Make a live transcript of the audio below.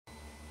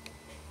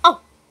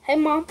Hey,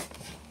 Mom.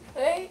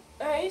 Hey,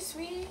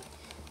 sweetie.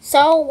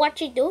 So, what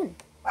you doing?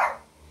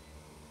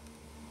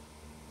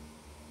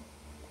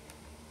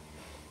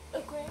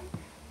 Okay.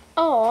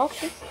 Oh,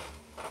 okay.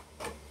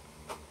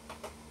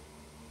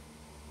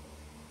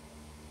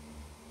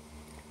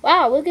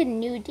 Wow, look at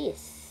new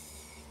this.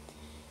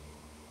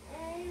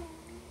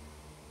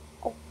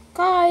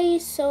 Okay,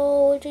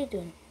 so what you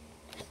doing?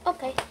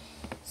 Okay,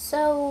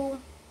 so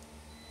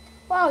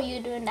why are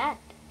you doing that?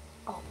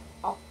 Oh,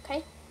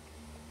 okay.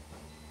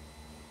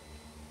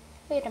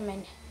 Wait a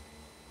minute.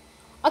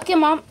 Okay,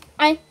 Mom.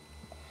 I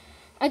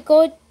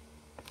go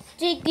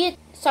to get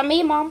some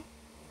meat, Mom.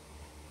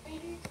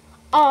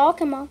 Oh,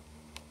 okay, Mom.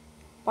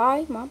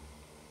 Bye, Mom.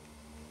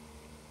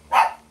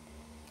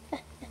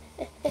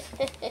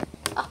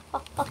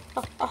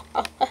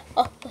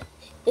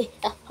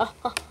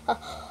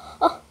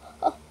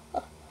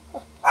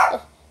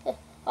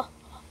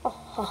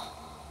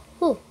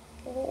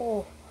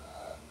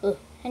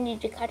 I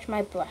need to catch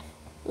my breath.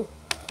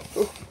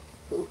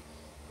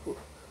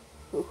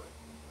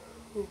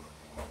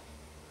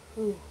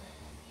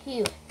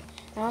 Here.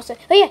 And I'll say,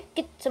 oh yeah,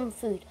 get some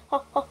food.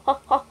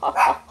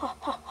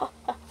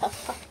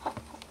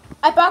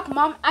 I bark,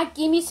 Mom. I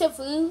give me some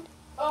food.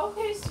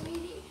 Okay,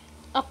 sweetie.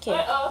 Okay.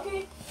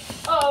 Okay.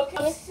 Oh,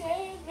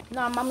 okay.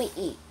 No, Mommy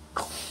eat.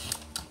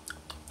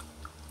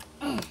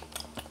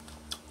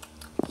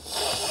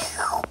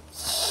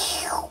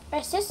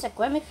 Is this a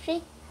grimace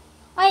shape?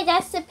 Oh,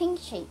 that's the pink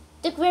shape.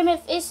 The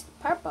grimace is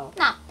purple,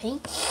 not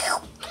pink.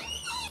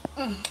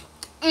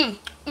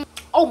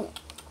 Oh.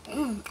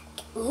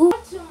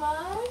 Not too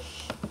much.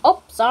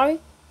 Oh, sorry.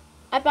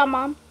 I bought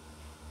Mom.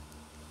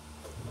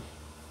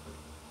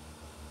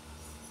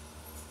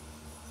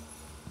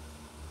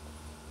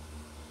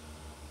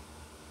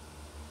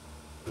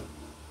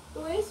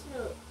 Listen,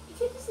 you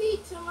can't just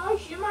eat too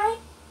much.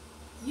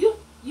 You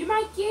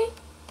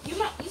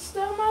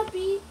still might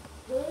be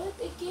good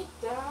to get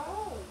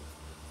down.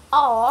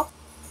 Oh,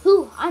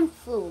 who? I'm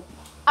full.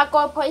 I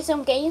gotta play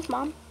some games,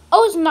 Mom.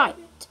 Oh, it's night.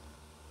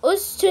 Oh,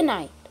 it's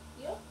tonight.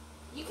 Yeah.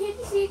 You can't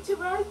just eat too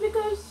much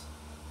because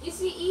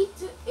if you eat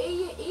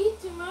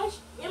too much,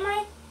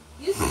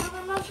 your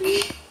stomach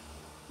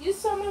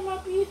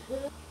might be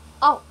good.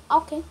 Oh,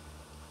 okay.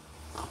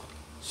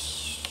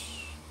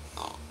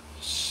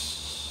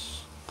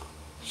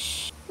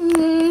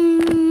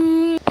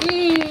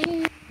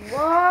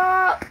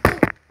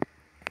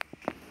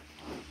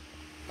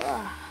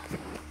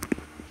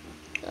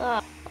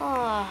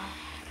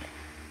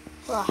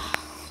 What?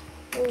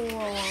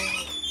 Where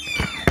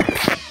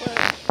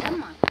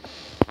am I?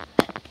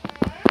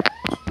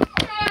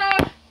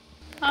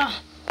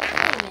 Wait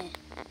a minute.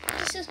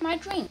 This is my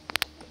dream.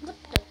 What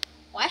the?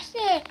 Why's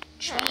there a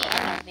tree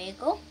and a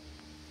vehicle?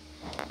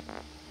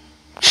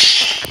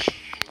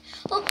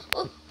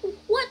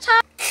 What's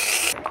up?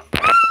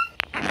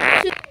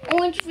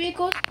 Orange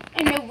vehicles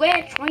and a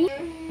red train.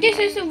 This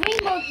is a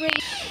rainbow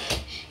train.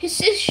 Is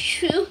this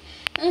true?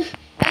 Wait,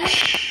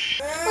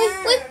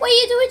 what are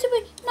you doing to me?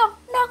 No.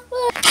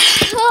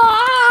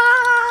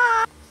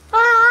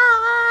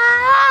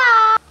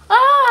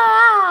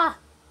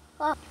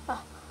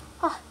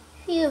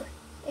 Phew,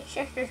 it's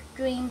just a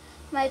dream.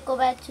 Might go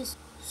back to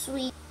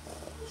sleep.